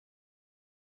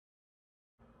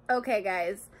Okay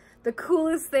guys, the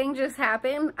coolest thing just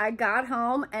happened. I got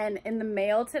home and in the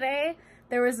mail today,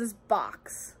 there was this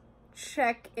box.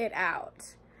 Check it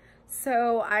out.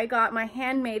 So I got my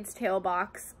Handmaid's Tale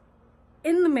box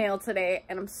in the mail today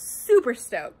and I'm super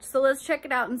stoked. So let's check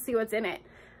it out and see what's in it.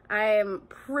 I am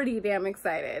pretty damn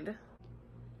excited.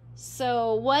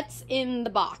 So what's in the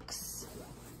box?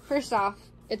 First off,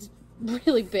 it's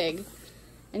really big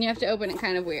and you have to open it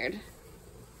kind of weird.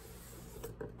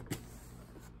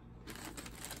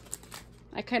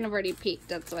 I kind of already peeked,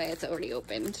 that's why it's already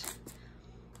opened.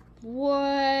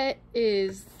 What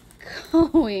is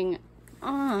going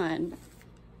on?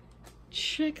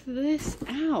 Check this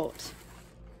out.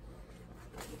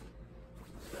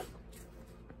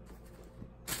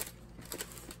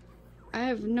 I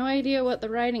have no idea what the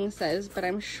writing says, but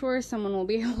I'm sure someone will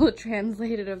be able to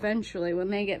translate it eventually when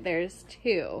they get theirs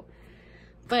too.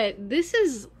 But this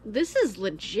is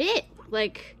legit.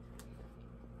 Like,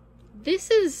 this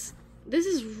is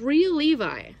real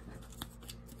Levi.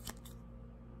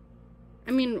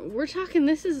 I mean, we're talking,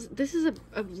 this is a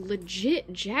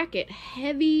legit jacket.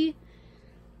 Heavy,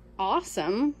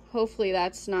 awesome. Hopefully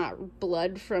that's not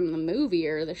blood from the movie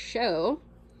or the show.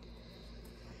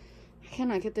 I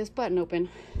cannot get this button open.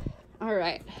 All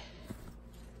right.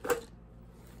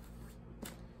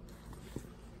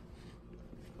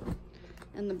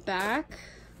 And the back.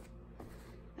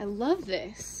 I love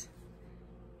this.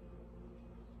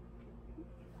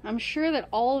 I'm sure that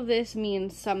all of this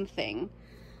means something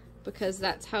because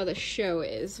that's how the show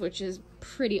is, which is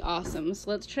pretty awesome.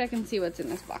 So let's check and see what's in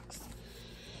this box.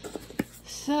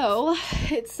 So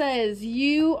it says,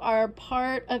 "You are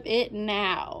part of it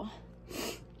now."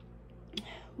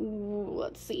 Ooh,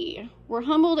 let's see. "We're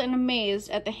humbled and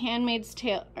amazed at the Handmaid's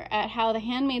Tale, or at how the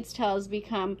Handmaid's Tale has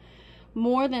become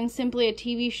more than simply a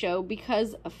TV show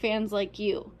because of fans like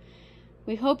you.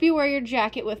 We hope you wear your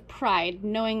jacket with pride,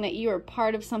 knowing that you are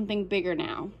part of something bigger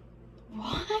now."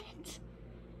 What?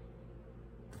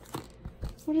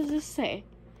 What does this say?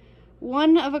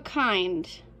 "One of a kind.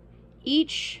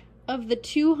 Each of the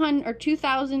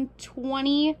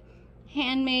 2020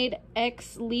 Handmade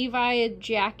X Levi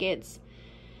jackets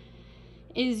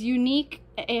is unique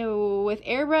with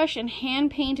airbrush and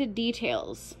hand-painted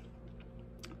details.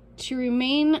 To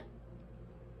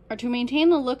maintain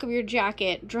the look of your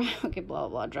jacket,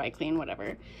 dry clean,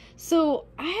 whatever." So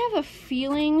I have a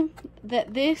feeling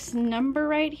that this number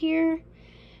right here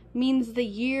means the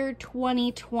year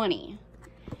 2020.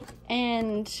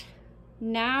 And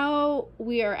now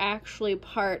we are actually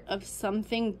part of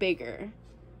something bigger,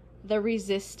 the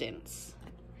resistance.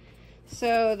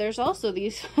 So there's also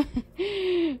these,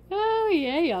 oh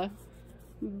yeah.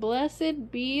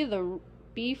 "Blessed be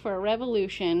for a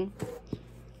revolution."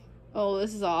 Oh,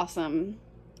 this is awesome.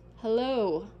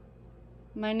 "Hello,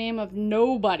 my name of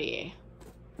nobody."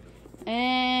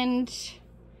 And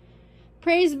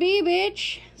praise be,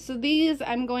 bitch. So these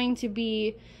I'm going to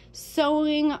be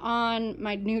sewing on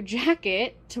my new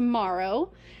jacket tomorrow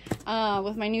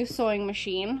with my new sewing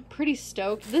machine. Pretty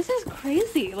stoked. This is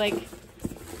crazy. Like,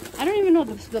 I don't even know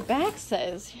what the back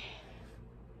says.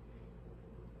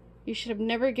 "You should have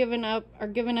never given up or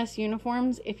given us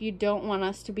uniforms if you don't want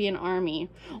us to be an army."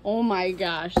 Oh my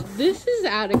gosh, this is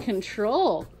out of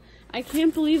control. I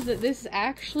can't believe that this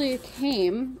actually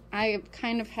came. I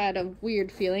kind of had a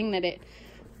weird feeling that it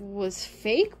was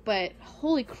fake, but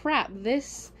holy crap,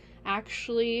 this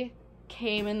actually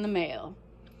came in the mail.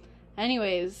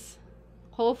 Anyways,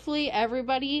 hopefully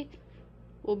everybody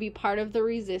will be part of the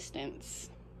resistance.